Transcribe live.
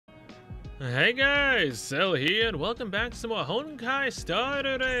Hey guys, Cell here, and welcome back to some more Honkai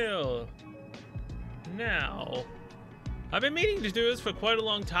Starter Rail. Now, I've been meaning to do this for quite a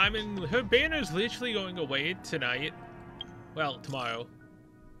long time, and her banner's literally going away tonight. Well, tomorrow.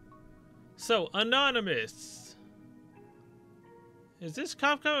 So, Anonymous. Is this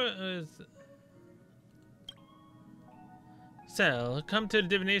Kafka? Cell, come to the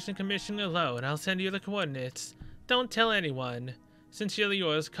Divination Commission alone. I'll send you the coordinates. Don't tell anyone. Sincerely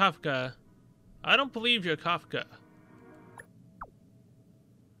yours, Kafka. I don't believe you're Kafka.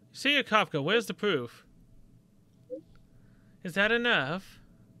 You say you're Kafka, where's the proof? Is that enough?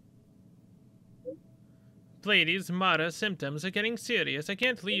 Blady's Mata symptoms are getting serious. I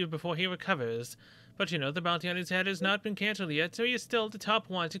can't leave before he recovers. But you know, the bounty on his head has not been cancelled yet, so he is still the top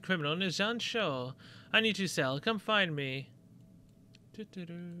wanted criminal in Jean Show. I need you, Cell. Come find me.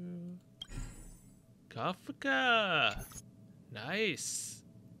 Kafka! Nice.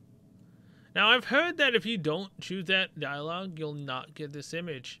 Now, I've heard that if you don't choose that dialogue, you'll not get this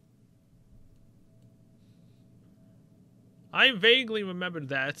image. I vaguely remembered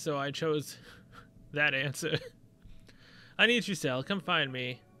that, so I chose that answer. I need you, Cell. Come find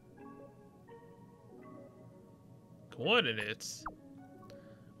me. Coordinates?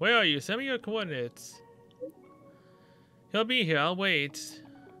 Where are you? Send me your coordinates. He'll be here. I'll wait.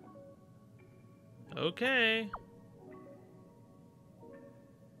 Okay.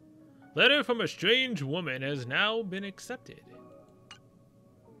 Letter from a strange woman has now been accepted.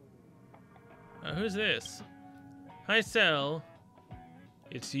 Who's this? Hi, Cell.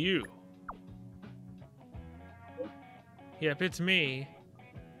 It's you. Yep, it's me.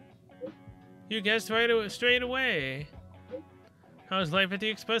 You guessed straight away. How's life at the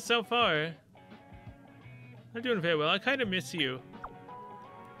Express so far? I'm doing very well. I kind of miss you.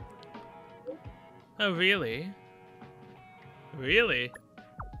 Oh, really? Really?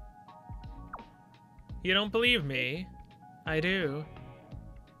 You don't believe me? I do.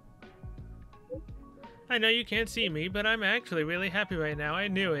 I know you can't see me, but I'm actually really happy right now. I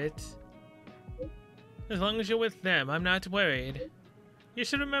knew it. As long as you're with them, I'm not worried. You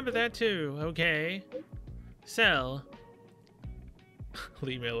should remember that too, okay? Cell.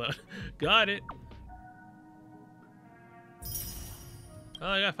 Leave me alone. Got it. Oh,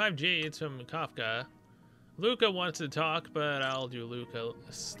 I got 5G. It's from Kafka. Luca wants to talk, but I'll do Luca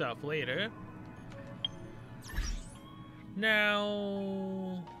stuff later.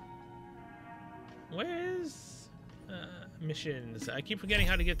 Now, where's missions? I keep forgetting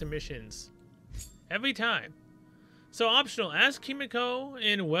how to get to missions every time. So optional, ask Kimiko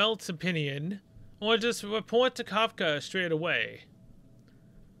in Welt's opinion, or just report to Kafka straight away.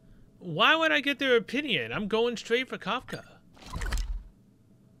 Why would I get their opinion? I'm going straight for Kafka.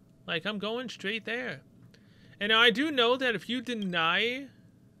 Like, I'm going straight there. And I do know that if you deny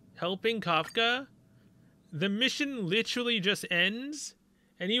helping Kafka, the mission literally just ends,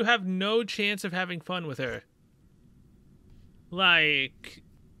 and you have no chance of having fun with her. Like,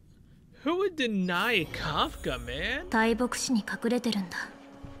 who would deny Kafka, man?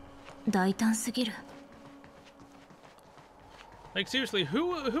 Like, seriously, who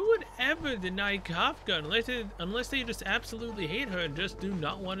would ever deny Kafka unless they just absolutely hate her and just do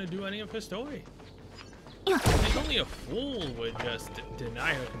not want to do any of her story? Like, only a fool would just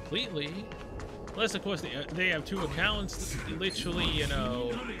deny her completely. Unless, of course, they have two accounts, literally, you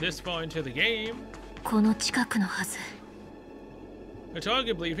know, this far into the game. Which,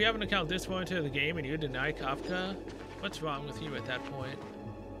 arguably, if you have an account this far into the game and you deny Kafka, what's wrong with you at that point?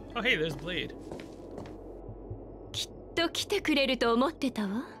 Oh, hey, there's Blade.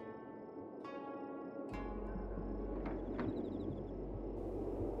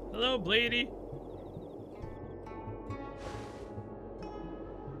 Hello, Bladey.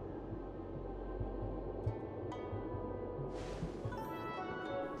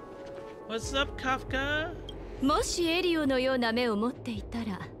 What's up, Kafka? もしエリオのような目を持っていた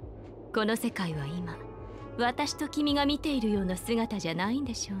ら、この世界は今、私と君が見ているような姿じゃないん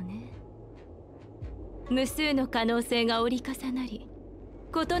でしょうね。無数の可能性が折り重なり、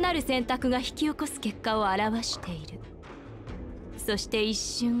異なる選択が引き起こす結果を表している。そして一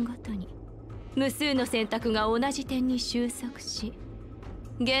瞬ごとに、無数の選択が同じ点に収束し、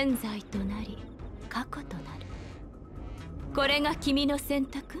現在となり、過去となる。これが君の選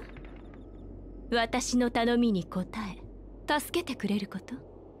択？私の頼みに応え、助けてくれること。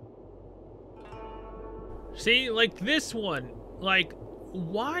See, like this one, like,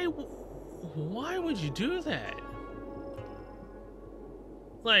 why would you do that?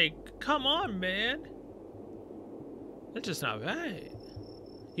 Like, come on, man. That's just not right.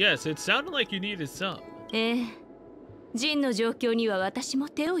 Yes, it sounded like you needed some. ジンの状況には私も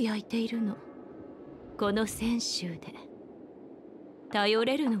手を焼いているの。この戦州で頼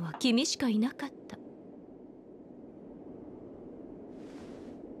れるのは君しかいなかった。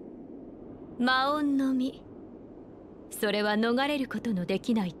魔音の実、それは逃れることので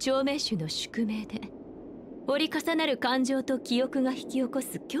きない長命種の宿命で、折り重なる感情と記憶が引き起こ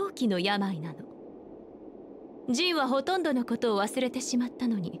す狂気の病なの。ジンはほとんどのことを忘れてしまった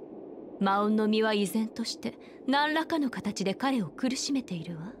のに、魔音の実は依然として何らかの形で彼を苦しめてい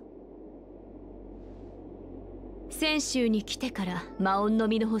るわ。泉州に来てから魔音の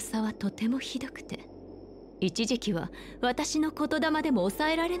実の発作はとてもひどくて、一時期は私の言霊でも抑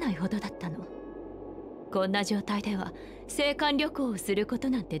えられないほどだったの。こんな状態では青函旅行をすること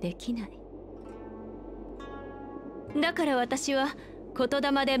なんてできない。だから私は言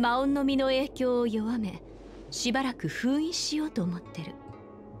霊で魔音の実の影響を弱め、しばらく封印しようと思ってる。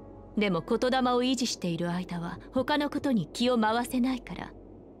でも言霊を維持している間は他のことに気を回せないから、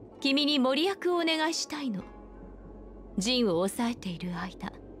君に森役をお願いしたいの。ジンを抑えている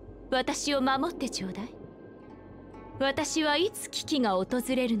間、私を守ってちょうだい。私はいつ危機が訪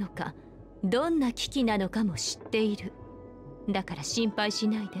れるのか、どんな危機なのかも知っている。だから心配し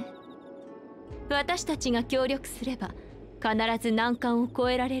ないで。私たちが協力すれば必ず難関を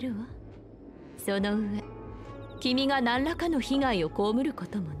越えられるわ。その上、君が何らかの被害を被るこ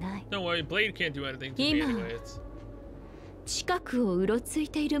ともない。Don't worry, Blade can't do anything to me anyways. 近くをうろつい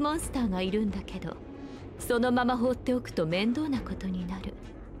ているモンスターがいるんだけど、そのまま放っておくと面倒なことになる。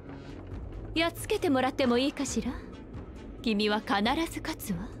やっつけてもらってもいいかしら。君は必ず勝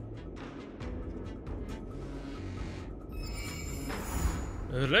つわ。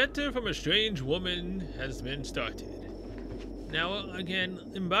A letter from a strange woman has been started. Now, again,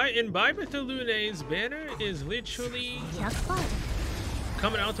 Imbibe the Lune's banner is literally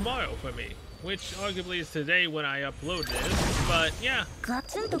coming out tomorrow for me, which arguably is today when I upload this, but yeah.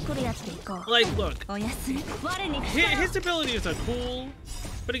 Like, look, his abilities are cool,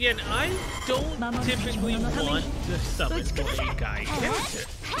 but again, I don't typically want to summon Honkai character.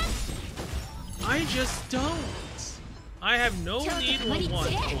 I just don't. I have no need or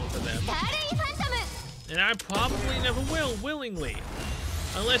want for them, and I probably never will willingly,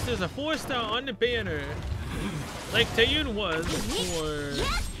 unless there's a 4-star on the banner, like Taeyun was for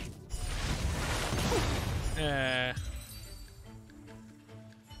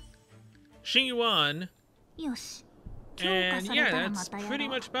Xingyuan. And yeah, that's pretty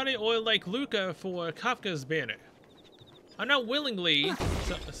much about it. Or like Luca for Kafka's banner. I'm not willingly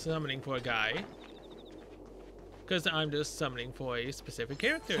summoning for a guy, because I'm just summoning for a specific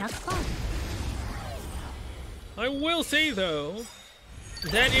character. I will say though,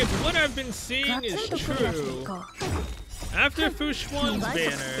 that if what I've been seeing is true, after Fushuan's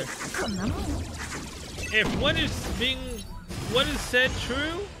banner, if what is said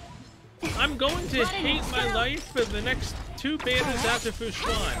true, I'm going to hate my life for the next 2 banners after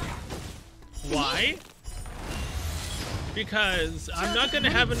Fushuan. Why? Because I'm not going to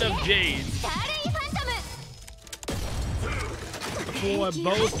have enough Jades for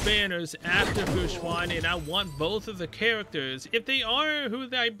both banners after Fushuan, and I want both of the characters, if they are who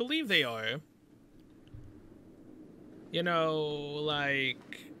I believe they are, you know,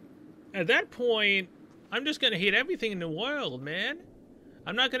 like, at that point, I'm just going to hate everything in the world, man.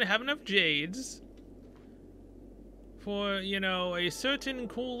 I'm not going to have enough Jades for, you know, a certain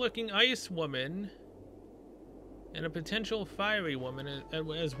cool-looking ice woman and a potential fiery woman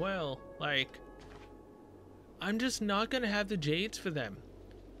as well. Like, I'm just not going to have the Jades for them.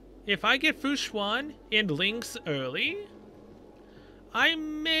 If I get Fushuan and Lynx early, I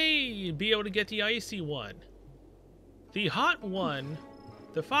may be able to get the icy one. The hot one,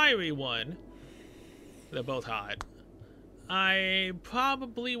 the fiery one, they're both hot, I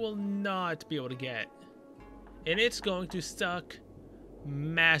probably will not be able to get. And it's going to suck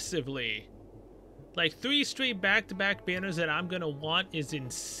massively. Like 3 straight back-to-back banners that I'm gonna want is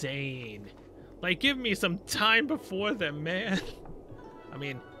insane. Like, give me some time before them, man. I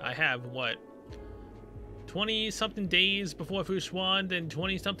mean, I have, what, 20-something days before Fushuan, then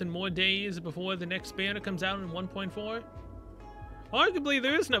 20-something more days before the next banner comes out in 1.4? Arguably,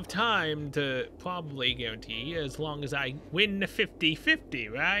 there is enough time to probably guarantee, as long as I win the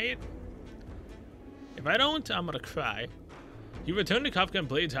 50-50, right? If I don't, I'm gonna cry. You return to Kafka and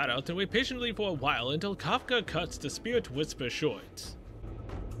Blade's hideout and wait patiently for a while until Kafka cuts the Spirit Whisper short.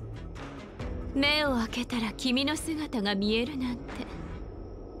 目を開けたら君の姿が見えるなんて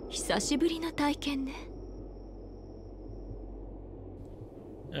久しぶりの体験ね。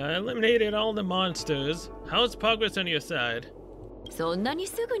I eliminated all the monsters. How's progress on your side? そんなに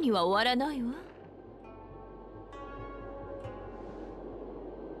すぐには終わらないわ。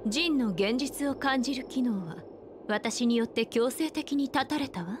ジンの現実を感じる機能は私によって強制的に断たれ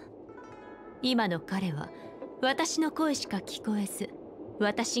たわ。今の彼は私の声しか聞こえず、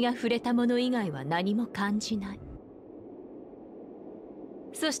私が触れたもの以外は何も感じない。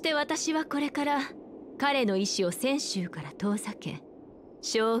そして私はこれから彼の意志を泉州から遠ざけ、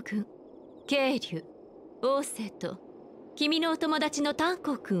将軍、渓流、王政と君のお友達の炭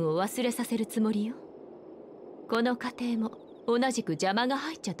鉱君を忘れさせるつもりよ。この過程も同じく邪魔が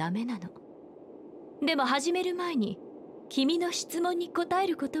入っちゃダメなの。でも始める前に君の質問に答え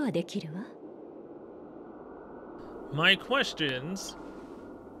ることはできるわ。My questions?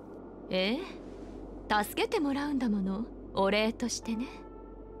 ええ、助けてもらうんだもの、お礼としてね。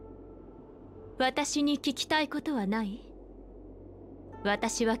私に聞きたいことはない？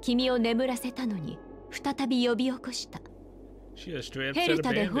私は君を眠らせたのに再び呼び起こした。She has straight up ヘ said ル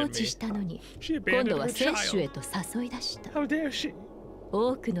タで abandon 放 me. 置したのに She 今 abandoned 度は her 選手へ child. と誘い出した。 How dare she?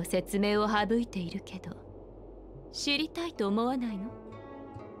 多くの説明を省いているけど、知りたいと思わないの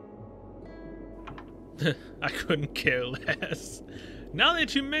？I couldn't care less. Now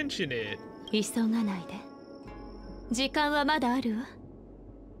that you mention it. 急がないで。時間はまだあるわ。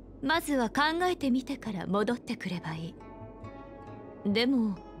まずは考えてみてから戻ってくればいい。で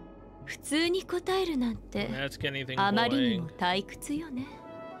も普通に答えるなんて Ask anything あまりに boring. も退屈よね。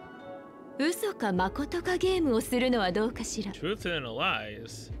嘘か誠かゲームをするのはどうかしら。 Truth and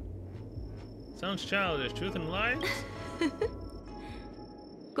lies. Sounds childish. Truth and lies?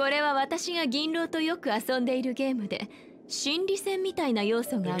 これは私が銀狼とよく遊んでいるゲームで、心理戦みたいな要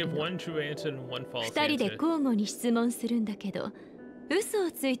素があ They る give の。 one true answer and one false 二人で answer. 交互に質問するんだけど、嘘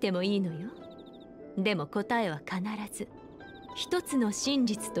をついてもいいのよ。でも答えは必ず一つの真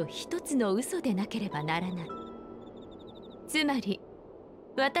実と一つの嘘でなければならない。つまり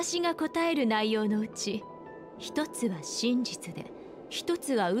私が答える内容のうち一つは真実で一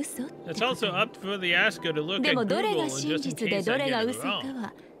つは嘘ってこ It's と also よ。 up for the asker to look で at もどれ Google が and 真 just in 実で case ど I れ get が it 嘘か wrong.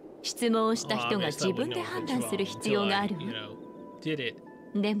 は質問をした人が Obviously, 自 I 分 wouldn't で know 判 if 断 it's する wrong 必 until 要が I, あるわ。 did it.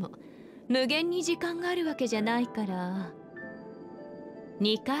 でも無限に時間があるわけじゃないから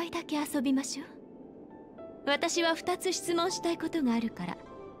2回だけ遊びましょう。私は2つ質問したいことがあるから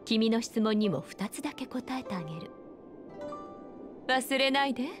君の質問にも2つだけ答えてあげる。忘れな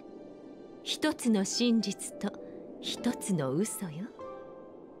いで。一つの真実と一つの嘘よ。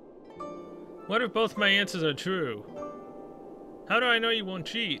 What if both my answers are true? How do I know you won't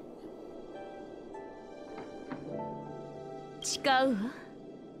cheat? 誓うわ。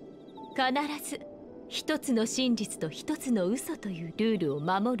必ず一つの真実と一つの嘘というルールを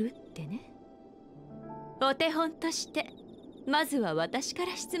守るってね。お手本としてまずは私か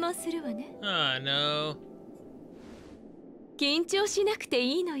ら質問するわね。 Oh no. 緊張しなくて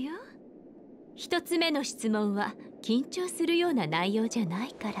いいのよ。一つ目の質問は緊張するような内容じゃな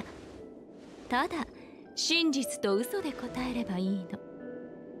いから。ただ真実と嘘で答えればいいの。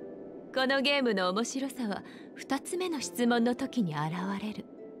このゲームの面白さは二つ目の質問の時に現れる。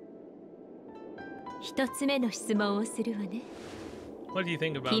一つ目の質問をするわね。 What do you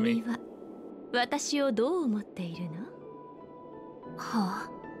think about 君 me? は私をどう思っているの？はあ、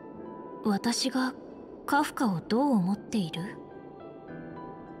私がカフカをどう思っている？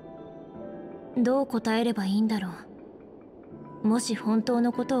どう答えればいいんだろう。もし本当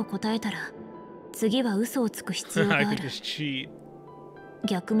のことを答えたら次は嘘をつく必要が I あ could る。 just cheat.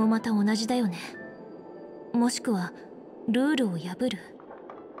 逆もまた同じだよね。もしくはルールを破る。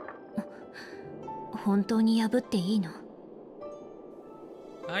本当に破っていいの？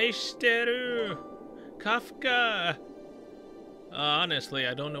 Aisteru! Kafka! Honestly,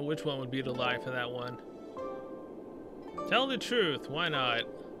 I don't know which one would be the lie for that one. Tell the truth, why not?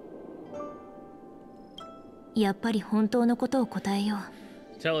 やっぱり本当のことを答えよ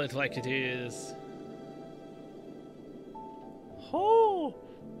う。 Tell it like it is. Oh!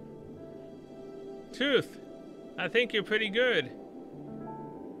 Tooth, I think you're pretty good.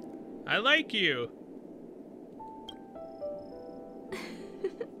 I like you.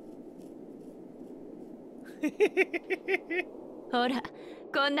 ほら、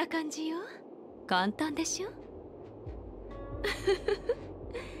こんな感じよ。簡単でしょ？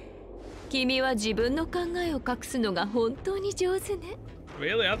君は自分の考えを隠すのが本当に上手ね。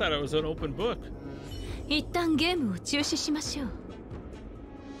 Really? I thought it was an open book. 一旦ゲームを中止しましょう。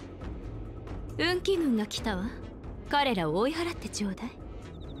運気軍が来たわ。彼らを追い払ってちょうだい。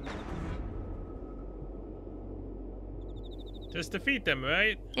 Just defeat them,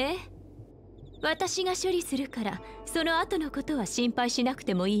 right? ええ、私が処理するからその後のことは心配しなく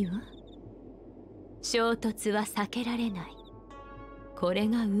てもいいわ。衝突は避けられない。これ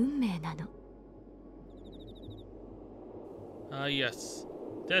が運命なの。Ah, yes.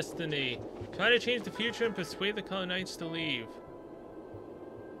 Destiny. Try to change the future and persuade the Cloud Knights to leave.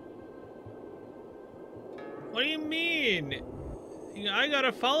 What do you mean? I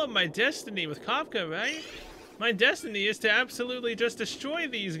gotta follow my destiny with Kafka, right? My destiny is to absolutely just destroy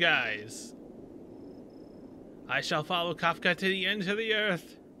these guys. I shall follow Kafka to the ends of the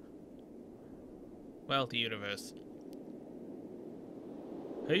earth. Well, the universe.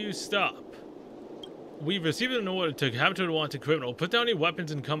 Hey, you stop. We've received an order to capture the wanted criminal. Put down your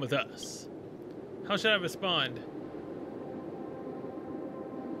weapons and come with us. How should I respond?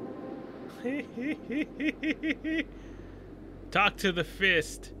 Talk to the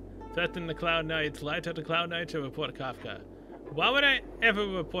fist. Threaten the Cloud Knights. Lie to the Cloud Knights or report Kafka. Why would I ever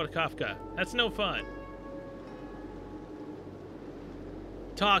report Kafka? That's no fun.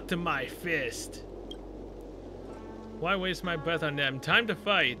 Talk to my fist. Why waste my breath on them? Time to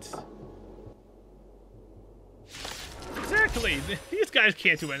fight. Exactly. These guys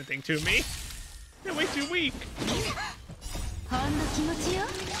can't do anything to me. They're way too weak.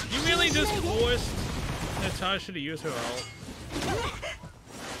 You really just forced Natasha to use her ult?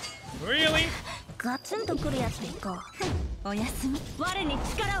 Really? Come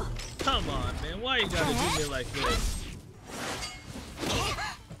on, man. Why you gotta do me like this?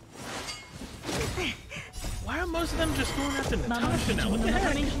 Why are most of them just going after Natasha now? What the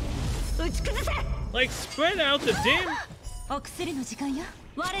heck? Like, spread out the Spread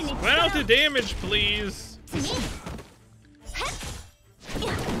out the damage, please.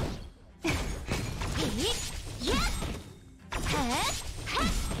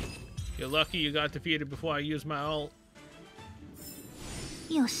 You're lucky you got defeated before I used my ult.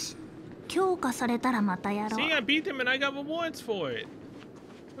 See, I beat them and I got rewards for it.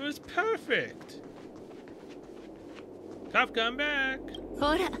 It was perfect. Kafka, I'm back.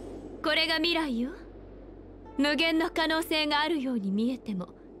 ほら、これが未来よ。無限の可能性があるように見えても、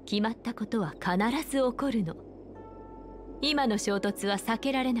決まったことは必ず起こるの。今の衝突は避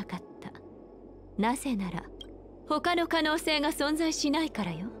けられなかった。なぜなら、他の可能性が存在しないか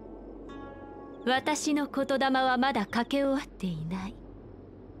らよ。私の言霊はまだかけ終わっていない。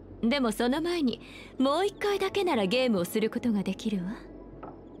でもその前にもう一回だけならゲームをすることができるわ。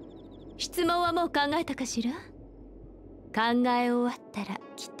質問はもう考えたかしら？考え終わったら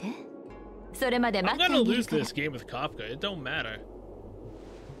来て。それまで待ってあげるから。I'm gonna lose this game with Kafka. It don't matter.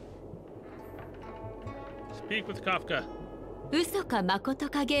 Speak with Kafka. 嘘か誠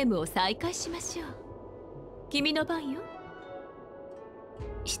かゲームを再開しましょう。君の番よ。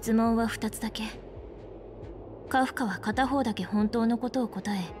質問は2つだけ。カフカは片方だけ本当のことを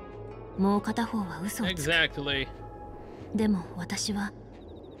答え、もう片方は嘘をつく。Exactly. でも私は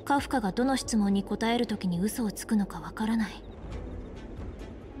カフカがどの質問に答えるときに嘘をつくのかわからない。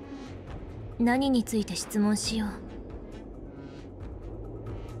何について質問しよう。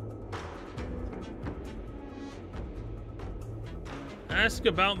Ask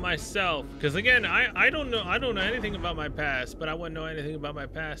about myself, because again, I don't know anything about my past, but I wouldn't know anything about my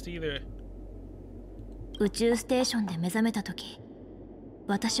past either. 宇宙ステーションで目覚めたとき、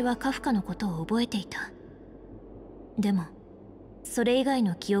私はカフカのことを覚えていた。でもそれ以外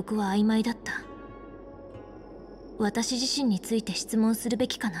の記憶は曖昧だった。私自身について質問するべ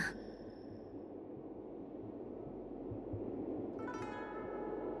きかな。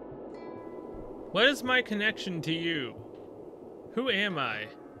What is my connection to you? Who am I?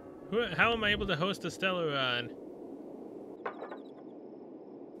 How am I able to host a Stellaron?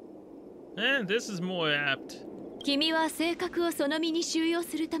 This is more apt. 君は性格をその身に収容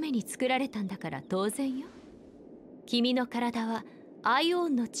するために作られたんだから当然よ。君の体はアイオ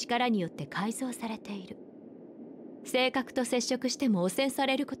ンの力によって改造されている。性格と接触しても汚染さ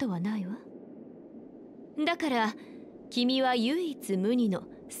れることはないわ。だから君は唯一無二の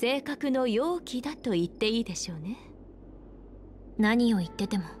性格の容器だと言っていいでしょうね。何を言って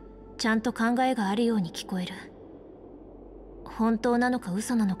てもちゃんと考えがあるように聞こえる。本当なのか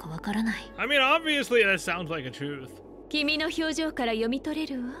嘘なのかわからない。I mean, obviously that sounds like a truth. 君の表情から読み取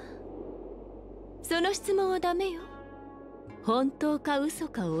れるわ。その質問はダメよ。本当か嘘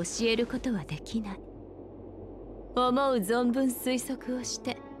かを教えることはできない。思う存分推測をし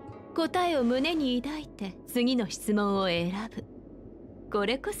て答えを胸に抱いて次の質問を選ぶ。こ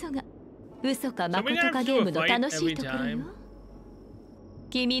れこそが嘘か誠かゲームの楽しいところよ。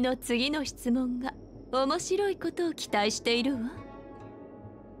君の次の質問が面白いことを期待しているわ。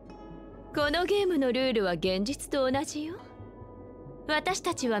このゲームのルールは現実と同じよ。私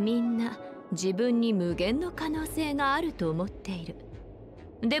たちはみんな自分に無限の可能性があると思っている。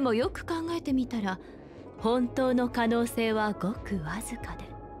でもよく考えてみたら本当の可能性はごくわずかで、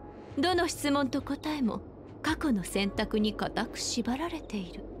どの質問と答えも過去の選択に固く縛られて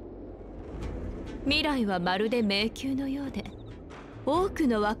いる。未来はまるで迷宮のようで、多く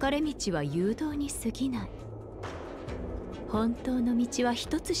の分かれ道は誘導に過ぎない。本当の道は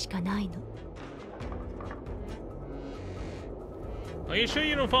一つしかないの。 Are you sure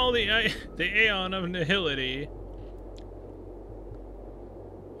you don't follow the Aeon of Nihility?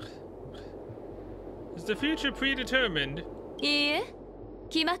 Is the future predetermined? いいえ、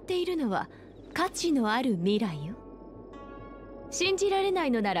決まっているのは価値のある未来よ。信じられな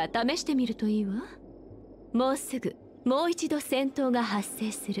いのなら試してみるといいわ。もうすぐもう一度戦闘が発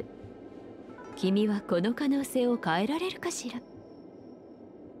生する。君はこの可能性を変えられるかしら。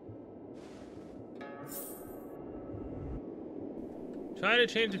 Try to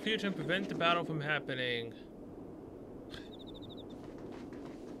change the future and prevent the battle from happening.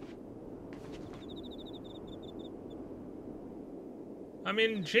 I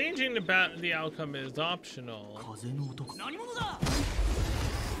mean, changing the outcome is optional. 風の音か。何者だ。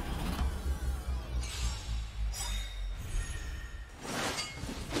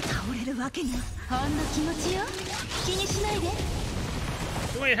倒れるわけには。ほんの気持ちよ。気にしないで。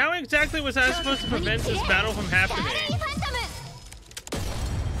 Wait, how exactly was I supposed to prevent this battle from happening?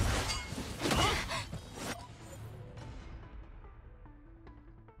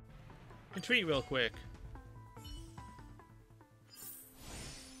 Retreat real quick.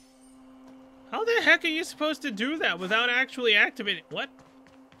 How the heck are you supposed to do that without actually activating? What?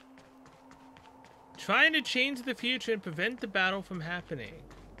 Trying to change the future and prevent the battle from happening.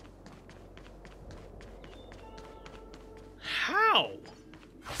 How?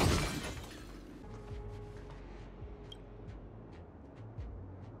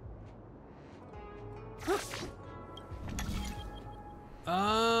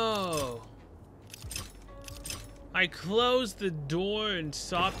 Oh. I closed the door and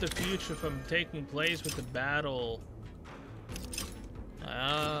stopped the future from taking place with the battle.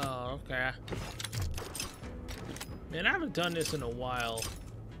 Oh, okay. Man, I haven't done this in a while.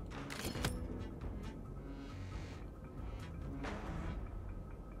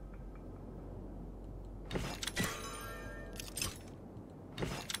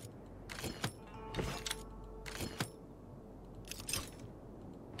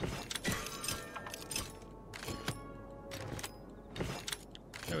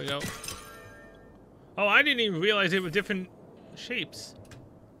 There we go. Oh, I didn't even realize they were different shapes.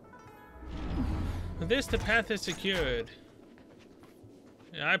 With this, the path is secured.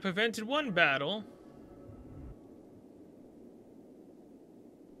 I prevented one battle.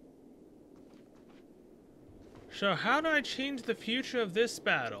 So how do I change the future of this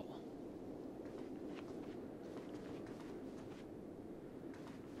battle?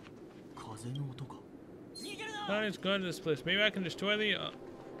 Not as good as this place. Maybe I can destroy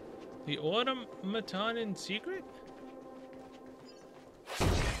the automaton in secret?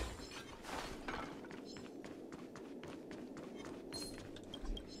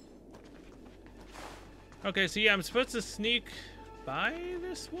 Okay, so yeah, I'm supposed to sneak by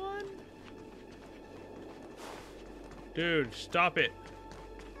this one? Dude, stop it.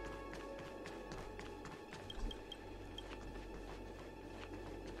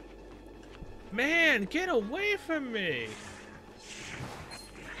 Man, get away from me!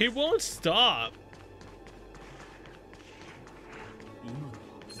 He won't stop.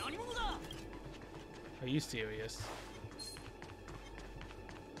 Are you serious?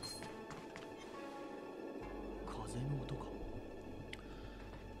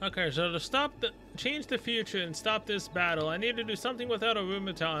 Okay, so to change the future and stop this battle, I need to do something without a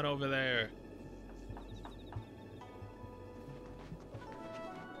Rumaton over there.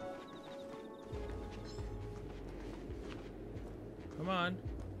 Come on.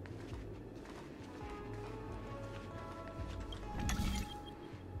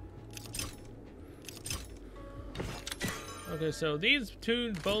 Okay, so these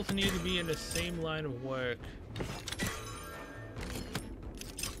two both need to be in the same line of work.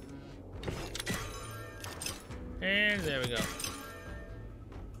 And there we go.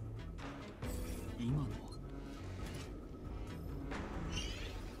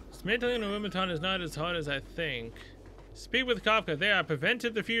 Dismantling a Rumaton is not as hard as I think. Speak with Kafka. There, I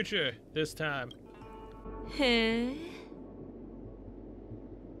prevented the future this time. へえ。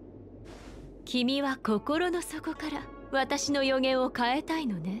君は心の底から私の予言を変えたい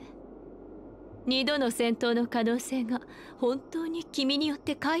のね。二度の戦闘の可能性が本当に君によっ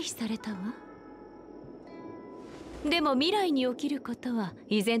て回避されたわ。でも未来に起きることは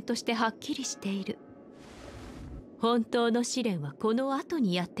依然としてはっきりしている。本当の試練はこの後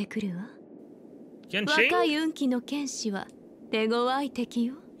にやってくるわ。若い運気の剣士は手強い敵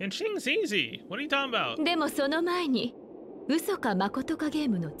よ。And Shing's easy. What are you talking about? でもその前に嘘か誠かゲー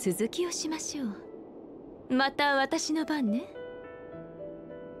ムの続きをしましょう。また私の番ね。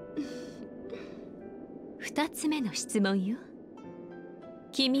2つ目の質問よ。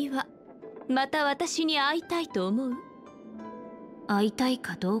君はまた私に会いたいと思う？会いたい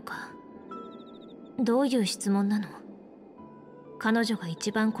かどうか。どういう質問なの？彼女が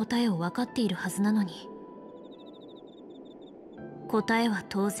一番答えを分かっているはずなのに。答えは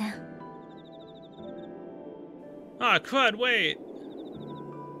当然。Ah, crud, wait.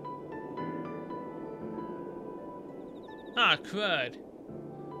 Ah, crud.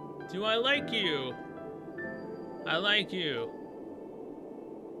 Do I like you? I like you.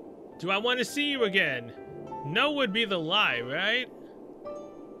 Do I want to see you again? No would be the lie, right?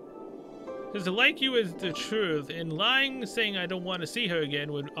 Because to like you is the truth, and lying saying I don't want to see her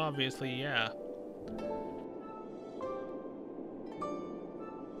again would obviously, yeah.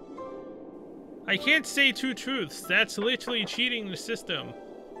 I can't say two truths. That's literally cheating the system.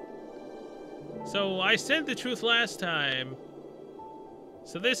 So I said the truth last time.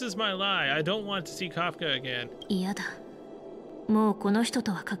 So this is my lie. I don't want to see Kafka again. 嫌だ。もうこの人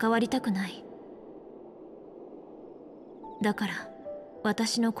とは関わりたくない。だから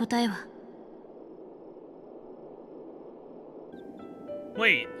私の答えは。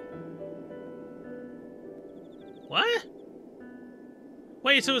Wait. What?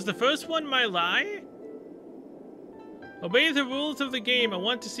 Wait, so is the first one my lie? Obey the rules of the game. I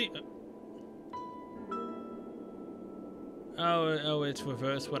want to see... Oh, it's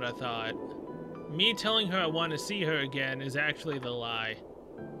reverse what I thought. Me telling her I want to see her again is actually the lie.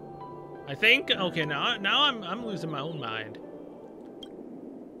 I think? Okay, now I'm losing my own mind.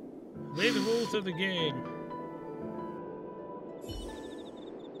 Obey the rules of the game.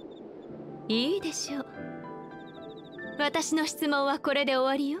 いいでしょう。私の質問はこれで終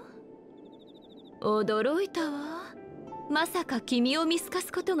わりよ。驚いたわ。まさか君を見透か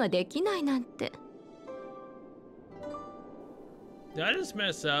すことができないなんて。Did I just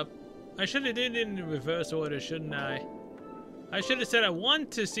mess up? I should have did it in reverse order, shouldn't I? I should have said I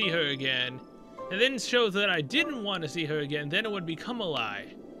want to see her again, and then shows that I didn't want to see her again, then it would become a lie.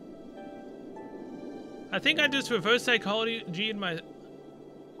 I think I just reversed psychology in my...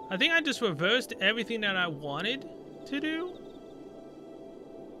 I think I just reversed everything that I wanted to do.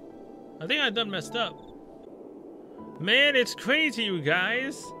 I think I done messed up. Man, it's crazy, you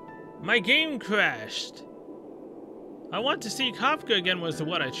guys. My game crashed. I want to see Kafka again was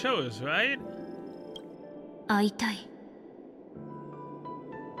what I chose, right? 会いたい。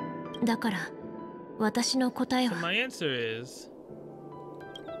だから私の答え So は。 my answer is...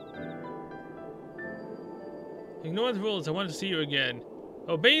 Ignore the rules, I want to see you again.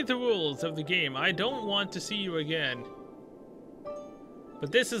 Obey the rules of the game, I don't want to see you again.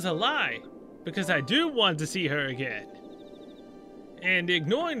 But this is a lie, because I do want to see her again. And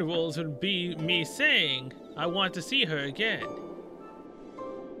ignoring the rules would be me saying, I want to see her again.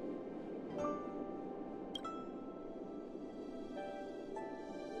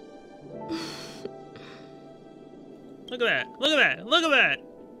 Look at that, look at that, look at that!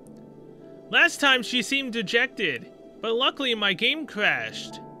 Last time she seemed dejected, but luckily my game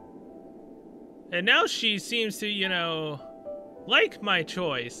crashed. And now she seems to, you know, like my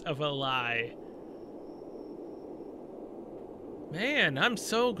choice of a lie. Man, I'm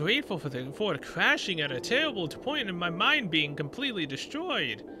so grateful for crashing at a terrible point and my mind being completely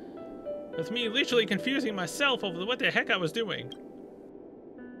destroyed. With me literally confusing myself over what the heck I was doing.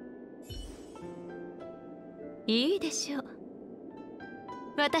 いいでしょう。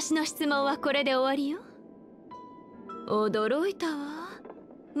私の質問はこれで終わりよ。驚いたわ。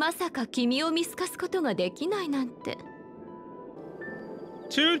まさか君を見透かすことができないなんて。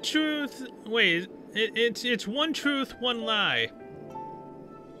Two truths. Wait, it's one truth, one lie.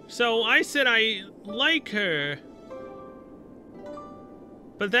 So I said I like her,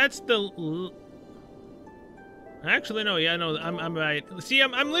 but that's the. Actually, no. Yeah, no. I'm right. See,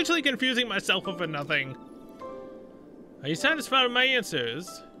 I'm literally confusing myself over nothing. Are you satisfied with my answers?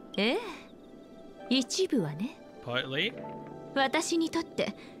 ええ、一部はね。Partly. 私にとっ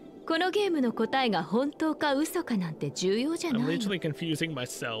てこのゲームの答えが本当か嘘かなんて重要じゃない I'm の。 literally confusing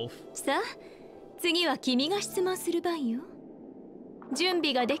myself. さあ、次は君が質問する番よ。準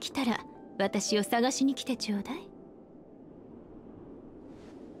備ができたら私を探しに来てちょうだい。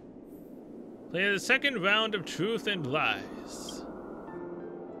Play the second round of truth and lies.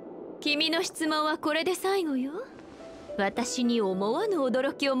 君の質問はこれで最後よ。私に思わぬ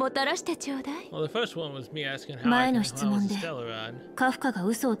驚きをもたらしてちょうだい。Well, the first one was me asking how 前 I の can 質問 house で Stellaron. カフカが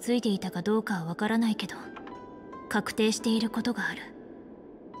嘘をついていたかどうかはわからないけど確定していることがある。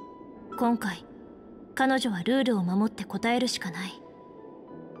今回彼女はルールを守って答えるしかない。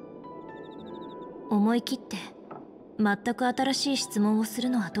思い切って全く新しい質問をす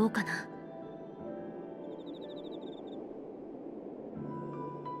るのはどうかな。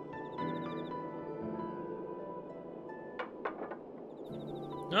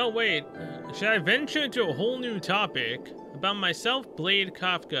Oh, wait. Should I venture into a whole new topic? About myself, Blade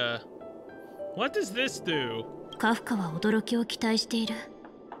Kafka. What does this do? カフカは驚きを期待している。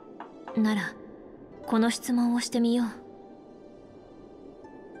なら、この質問をしてみよう。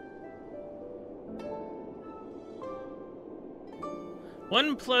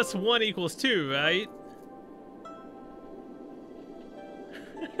1 plus 1 equals 2, right?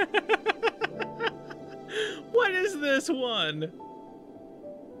 What is this one?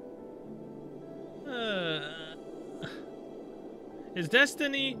 Is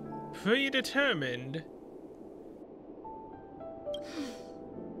destiny predetermined?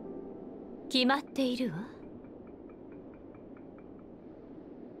 決まっているわ。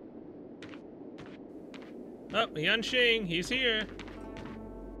Oh, Yanxing, he's here.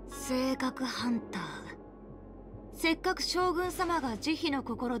 性格ハンター。せっかく将軍様が慈悲の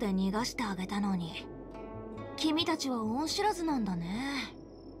心で逃がしてあげたのに、君たちは恩知らずなんだね。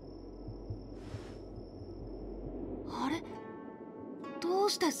あれ、どう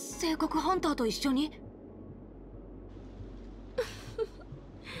して性格ハンターと一緒に？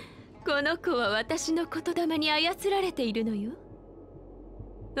この子は私の言霊に操られているのよ。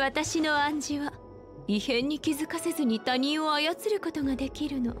私の暗示は異変に気づかせずに他人を操ることができ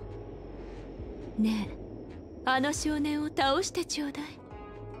るの。ねえ、あの少年を倒してちょうだい。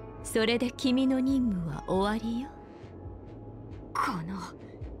それで君の任務は終わりよ。この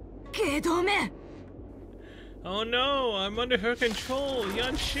ゲドめ。Oh no, I'm under her control.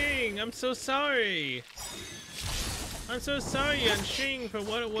 Yanxing, I'm so sorry. I'm so sorry, Yanxing, for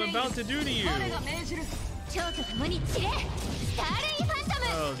what we're about to do to you.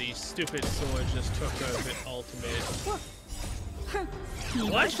 Oh, these stupid swords just took her bit ultimate.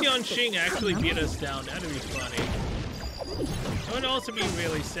 Watch Yanxing actually beat us down. That'd be funny. That would also be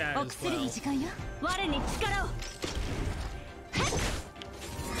really sad as well.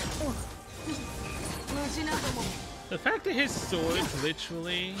 The fact that his swords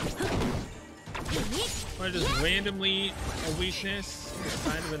literally are just randomly a weakness is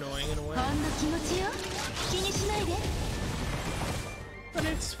kind of annoying in a way. But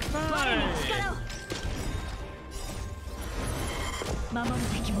it's fine.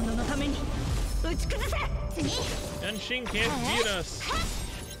 Yanxing can't beat us.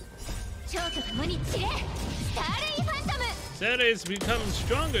 Zeta has become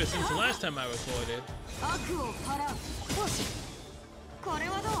stronger since the last time I recorded.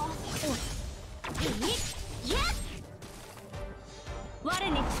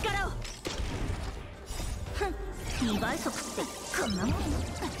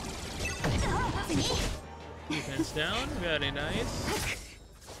 Defense down, very nice.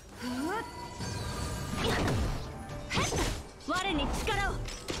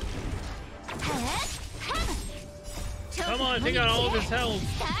 Come on, take out all of his health.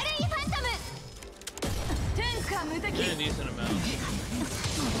 Yeah, a decent amount.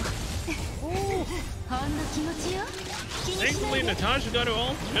 Thankfully, Natasha got her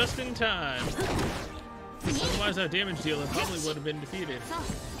ult just in time. Otherwise, our damage dealer probably would have been defeated.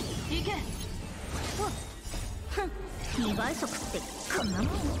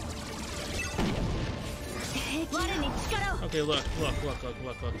 Okay, look.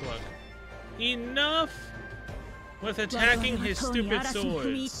 Enough with attacking his stupid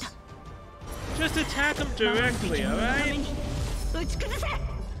swords. Just attack him directly, alright? Just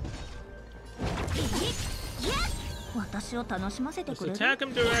attack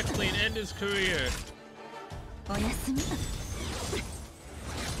him directly and end his career.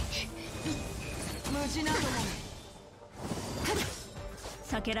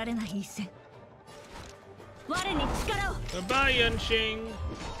 Goodbye, Yanxing.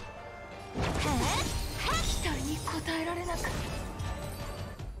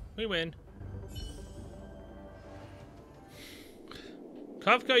 We win.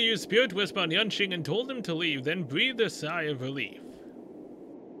 Kafka used Spirit Whisper on Yanxing and told him to leave, then breathed a sigh of relief.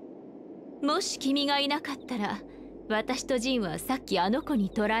 もし君がいなかったら、私とジンはさっきあの子に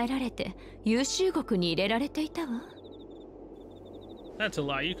捕らえられて優秀国に入れられていたわ。That's a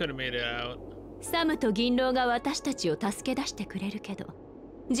lie. You could have made it out. サムと銀狼が私たちを助け出してくれるけど、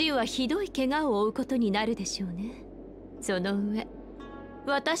ジンはひどい怪我を負うことになるでしょうね。その上、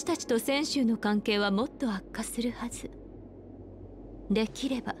私たちと泉州の関係はもっと悪化するはず。でき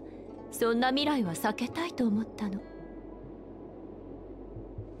ればそんな未来は避けたいと思ったの。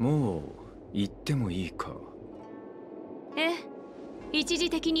もう行ってもいいか。ええ、一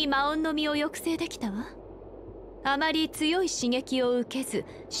時的に魔音の実を抑制できたわ。あまり強い刺激を受けず、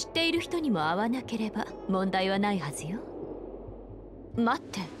知っている人にも会わなければ問題はないはずよ。待っ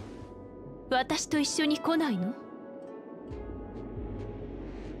て、私と一緒に来ないの？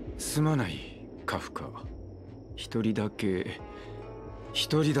すまないカフカ。一人だけ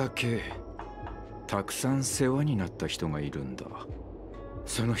たくさん世話になった人がいるんだ。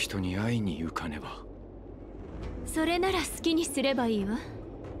その人に会いに行かねば。それなら好きにすればいいわ。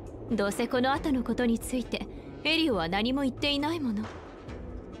どうせこの後のことについてエリオは何も言っていないもの。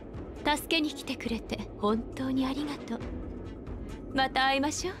助けに来てくれて本当にありがとう。また会い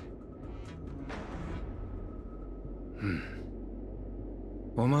ましょう。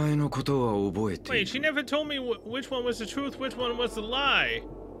お前のことは覚えてい Wait, she る。 never told me which one was the truth, which one was the lie.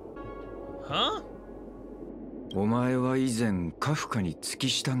 Huh? お前は以前カフカに付き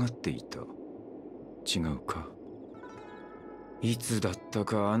従っていた。違うか。いつだった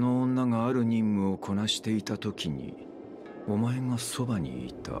かあの女がある任務をこなしていた時にお前がそばに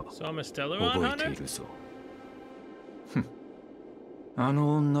いた。 So I'm a Stellaron 覚えてい hunter? るぞ。あ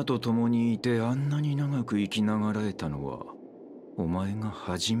の女と共にいてあんなに長く生きながらえたのはお前が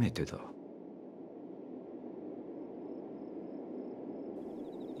初めてだ。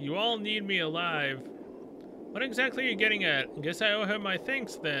 You all need me alive. What exactly are you getting at? Guess I owe her my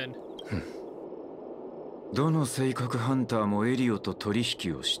thanks then. どの性格ハンターもエリオと取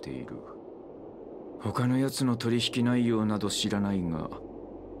引をしている。他の奴の取引内容など知らないが、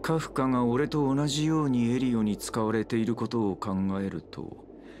カフカが俺と同じようにエリオに使われていることを考えると、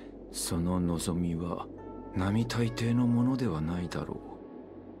その望みは並大抵のものではないだろ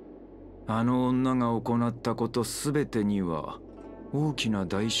う。あの女が行ったことすべてには大きな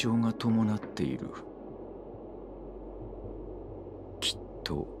代償が伴っている。きっ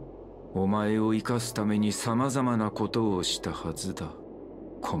とお前を生かすために様々なことをしたはずだ、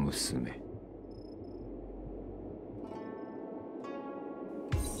小娘。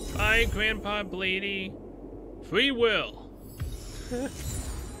Bye, Grandpa Blady. Free will.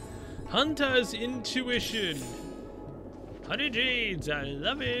 Hunter's intuition. 100 Jades, I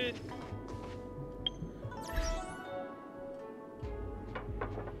love it.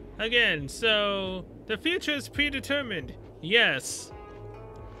 Again, so the future is predetermined. Yes.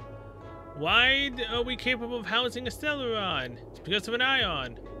 Why are we capable of housing a Stellaron? It's because of an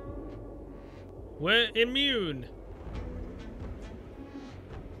ion. We're immune.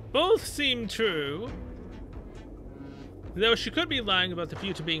 Both seem true. Though she could be lying about the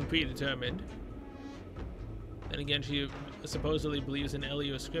future being predetermined. Then again, she supposedly believes in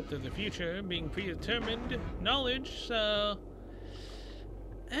Elio's script of the future being predetermined knowledge, so...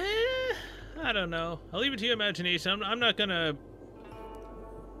 I don't know. I'll leave it to your imagination. I'm not gonna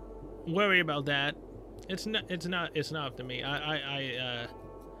worry about that. It's not up to me.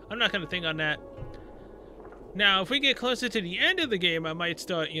 I'm not gonna think on that. Now, if we get closer to the end of the game, I might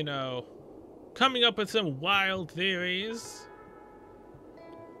start, you know, coming up with some wild theories.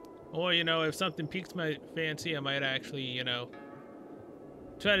 Or, you know, if something piques my fancy, I might actually, you know,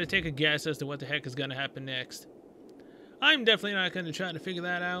 try to take a guess as to what the heck is gonna happen next. I'm definitely not gonna try to figure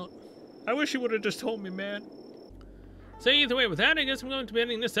that out. I wish you would have just told me, man. So either way, with that, I guess I'm going to be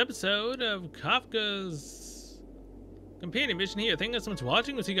ending this episode of Kafka's companion mission here. Thank you so much for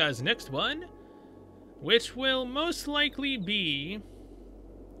watching. We'll see you guys next one, which will most likely be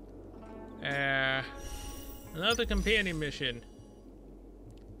another companion mission.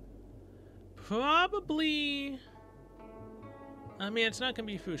 Probably, I mean, it's not gonna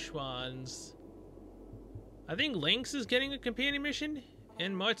be Fushuan's. I think Lynx is getting a companion mission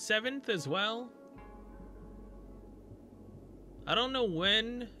in March 7th as well. I don't know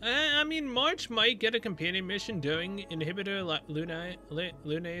when. I mean, March might get a companion mission during Inhibitor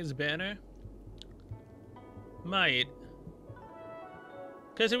Lunae's banner. Might.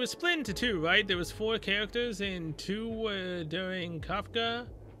 Because it was split into two, right? There was 4 characters and 2 were during Kafka.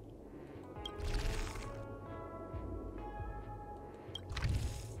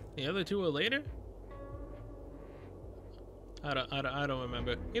 The other 2 were later? I don't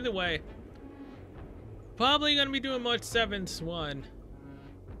remember. Either way, probably gonna be doing March 7th one.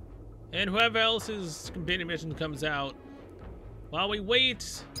 And whoever else's companion mission comes out, while we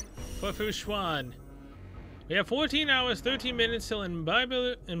wait for Fushuan. We have 14 hours, 13 minutes till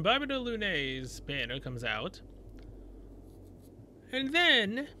Imbibitor Lunae's banner comes out. And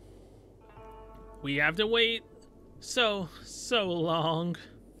then we have to wait so long.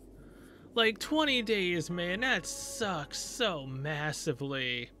 Like 20 days, man. That sucks so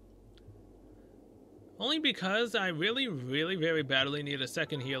massively. Only because I really, really, very badly need a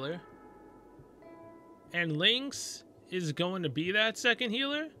second healer. And Lynx is going to be that second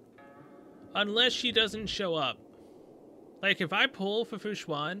healer. Unless she doesn't show up. Like, if I pull for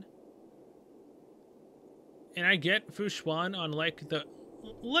Fushuan, and I get Fushuan on, like, the...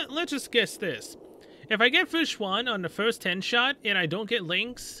 Let's just guess this. If I get Fushuan on the first 10 shot, and I don't get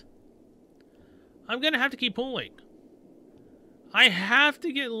Lynx, I'm gonna have to keep pulling. I have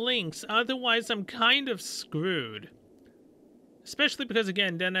to get Lynx, otherwise I'm kind of screwed. Especially because,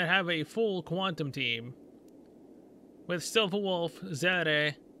 again, then I have a full Quantum team. With Silver Wolf,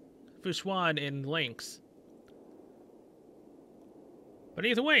 Zere, Fushuan, and Lynx. But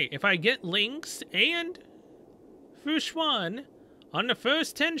either way, if I get Lynx and Fushuan on the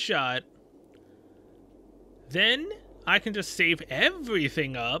first 10 shot, then I can just save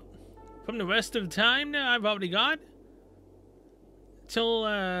everything up from the rest of the time that I've already got till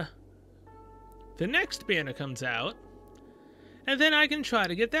the next banner comes out, and then I can try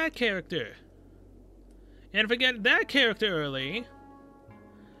to get that character. And if I get that character early,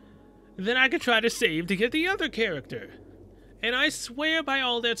 then I could try to save to get the other character. And I swear by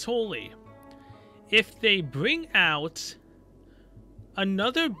all that's holy, if they bring out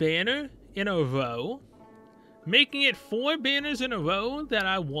another banner in a row, making it 4 banners in a row that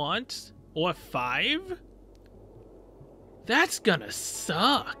I want, or 5, that's gonna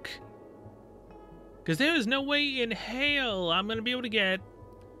suck. Because there is no way in hell I'm gonna be able to get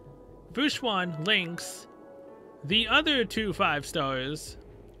Fushuan, Lynx, the other 2 5-stars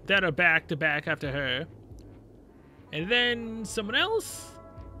that are back to back after her, and then someone else?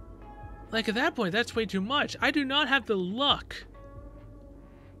 Like, at that point, that's way too much. I do not have the luck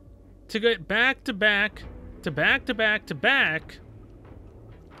to get back to back to back to back to back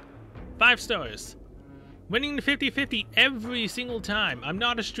 5 stars. Winning the 50-50 every single time. I'm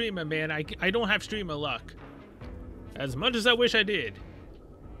not a streamer, man. I don't have streamer luck. As much as I wish I did.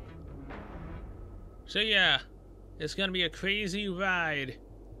 So yeah, it's gonna be a crazy ride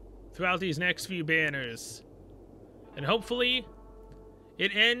throughout these next few banners. And hopefully,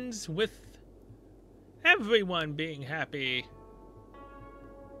 it ends with everyone being happy.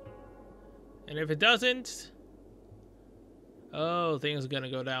 And if it doesn't, oh, things are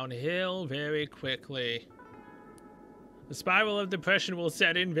gonna go downhill very quickly. The spiral of depression will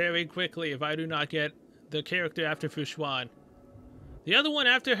set in very quickly if I do not get the character after Fushuan. The other one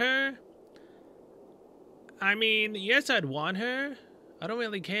after her, I mean, yes, I'd want her. I don't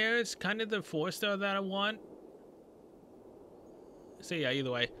really care. It's kind of the 4-star that I want. So yeah,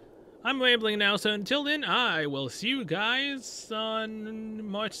 either way. I'm rambling now, so until then, I will see you guys on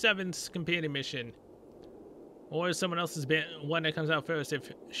March 7th's companion mission. Or someone else's one that comes out first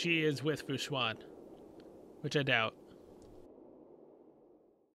if she is with Fushuan. Which I doubt.